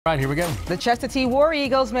All right, here we go. The Chestatee War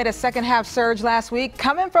Eagles made a second-half surge last week,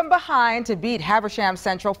 coming from behind to beat Habersham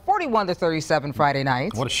Central 41-37 Friday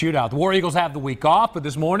night. What a shootout. The War Eagles have the week off, but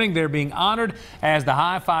this morning they're being honored as the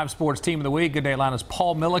High Five Sports Team of the Week. Good Day Atlanta's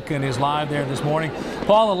Paul Milliken is live there this morning.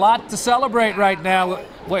 Paul, a lot to celebrate right now.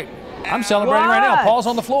 Wait. I'm celebrating right now. Paul's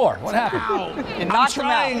on the floor. What happened?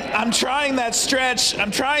 I'm trying that stretch. I'm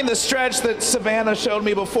trying the stretch that Savannah showed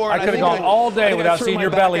me before. I could have gone all day without seeing your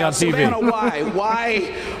belly on TV. Savannah,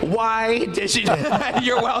 why did you?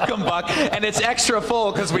 You're welcome, Buck. And it's extra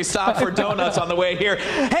full because we stopped for donuts on the way here.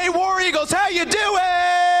 Hey, War Eagles, how you doing?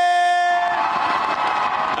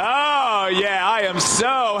 Oh, yeah, I am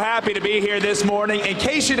so happy to be here this morning. In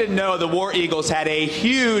case you didn't know, the War Eagles had a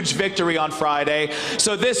huge victory on Friday,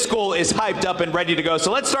 so this school is hyped up and ready to go.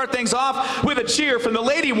 So let's start things off with a cheer from the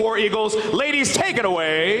Lady War Eagles. Ladies, take it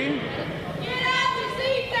away.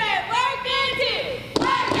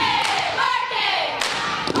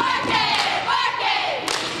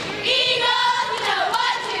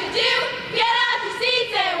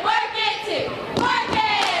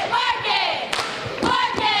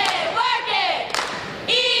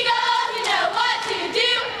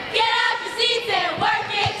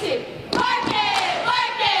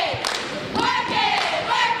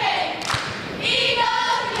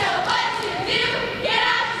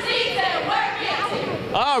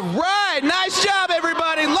 All right, nice job,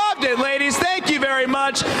 everybody. Loved it, ladies. Thank you very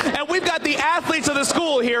much. And we've got the athletes of the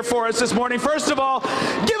school here for us this morning. First of all,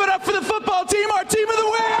 give it up for the football team, our team of the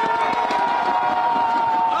week.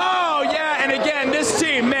 Oh, yeah, and again, this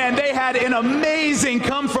team, man, they had an amazing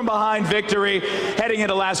come-from-behind victory heading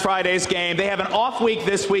into last Friday's game. They have an off week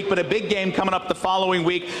this week, but a big game coming up the following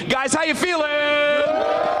week. Guys, how you feeling?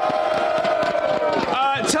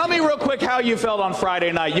 Tell me real quick how you felt on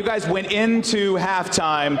Friday night. You guys went into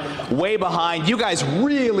halftime way behind. You guys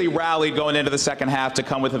really rallied going into the second half to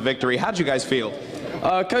come with a victory. How'd you guys feel?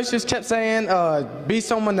 Coach just kept saying, beat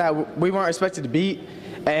someone that we weren't expected to beat.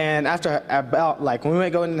 And after when we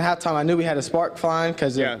went going into halftime, I knew we had a spark flying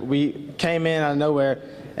because we came in out of nowhere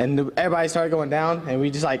and everybody started going down and we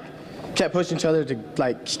just kept pushing each other to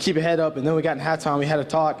keep a head up. And then we got in halftime, we had a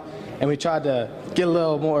talk and we tried to get a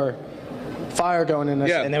little more fire going in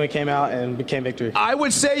us, and then we came out and became victory. I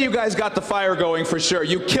would say you guys got the fire going for sure.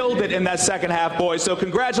 You killed it in that second half, boys, so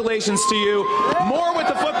congratulations to you. More with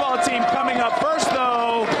the football team coming up. First,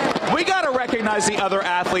 though, we got to recognize the other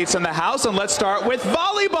athletes in the house, and let's start with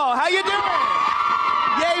volleyball. How you doing?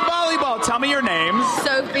 Yay, volleyball. Tell me your names.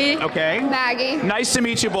 Sophie. Okay. Maggie. Nice to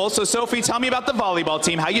meet you both. So, Sophie, tell me about the volleyball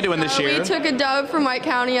team. How you doing this year? We took a dub from White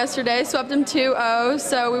County yesterday, swept them 2-0,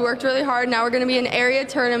 so we worked really hard. Now we're going to be in an area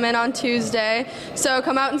tournament on Tuesday, so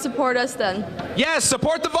come out and support us then. Yes,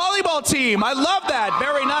 support the volleyball team. I love that.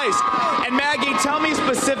 Very nice. And Maggie, tell me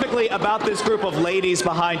specifically about this group of ladies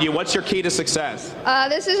behind you. What's your key to success?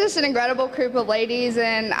 This is just an incredible group of ladies,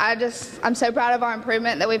 and I'm so proud of our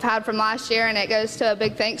improvement that we've had from last year, and it goes to a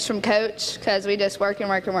big thanks from Coach because we just work and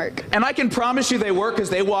work and work. And I can promise you they work because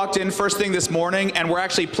they walked in first thing this morning and we're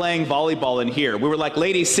actually playing volleyball in here. We were like,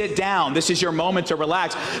 ladies, sit down. This is your moment to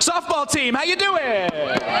relax. Softball team, how you doing?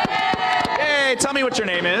 Hey, tell me what your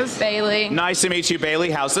name is. Bailey. Nice to meet you, Bailey.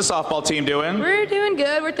 How's the softball team doing? We're doing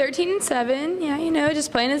good. We're 13-7. Yeah, you know,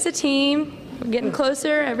 just playing as a team. We're getting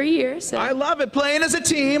closer every year. So. I love it. Playing as a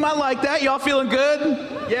team. I like that. Y'all feeling good?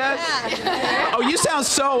 Yes? Yeah. Oh, you sound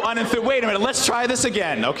so unenthused. Wait a minute. Let's try this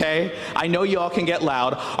again, okay? I know y'all can get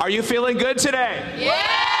loud. Are you feeling good today?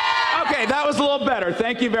 Yeah! Okay, that was a little better.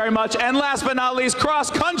 Thank you very much. And last but not least,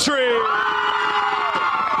 cross country.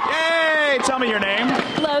 Yay! Tell me your name.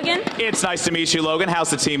 Logan. It's nice to meet you, Logan. How's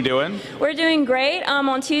the team doing? We're doing great.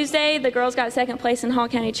 On Tuesday, the girls got second place in Hall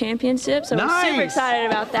County Championship, so we're super excited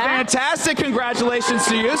about that. Fantastic. Congratulations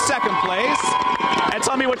to you. Second place. And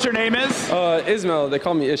tell me what your name is. Ismail. They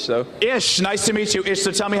call me Ish, though. Ish. Nice to meet you, Ish.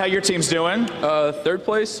 So tell me how your team's doing. Third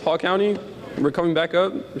place, Hall County. We're coming back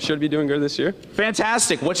up. We should be doing good this year.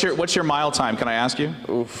 Fantastic. What's your mile time, can I ask you?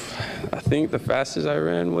 Oof. I think the fastest I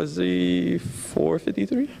ran was the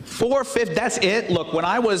 4:53. 4:50, that's it? Look, when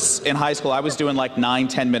I was in high school, I was doing like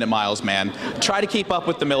 9-10 minute miles, man. Try to keep up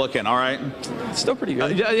with the Milliken, all right? Still pretty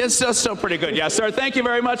good. Yeah, it's still pretty good. Yes, sir. Thank you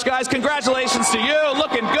very much, guys. Congratulations to you.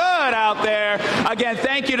 Looking good out there. Again,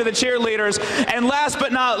 thank you to the cheerleaders. And last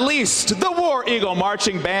but not least, the War Eagle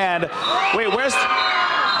Marching Band. Wait, where's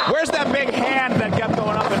that big hand that kept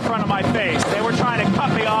going up in front of my face? They were trying to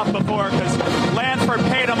cut me off before because Lanford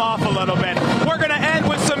paid them off a little bit. We're going to end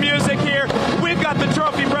with some music here. We've got the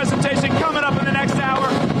trophy presentation coming up in the next hour.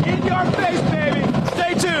 In your face, baby.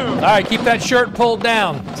 Stay tuned. All right, keep that shirt pulled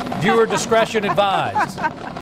down. Viewer discretion advised.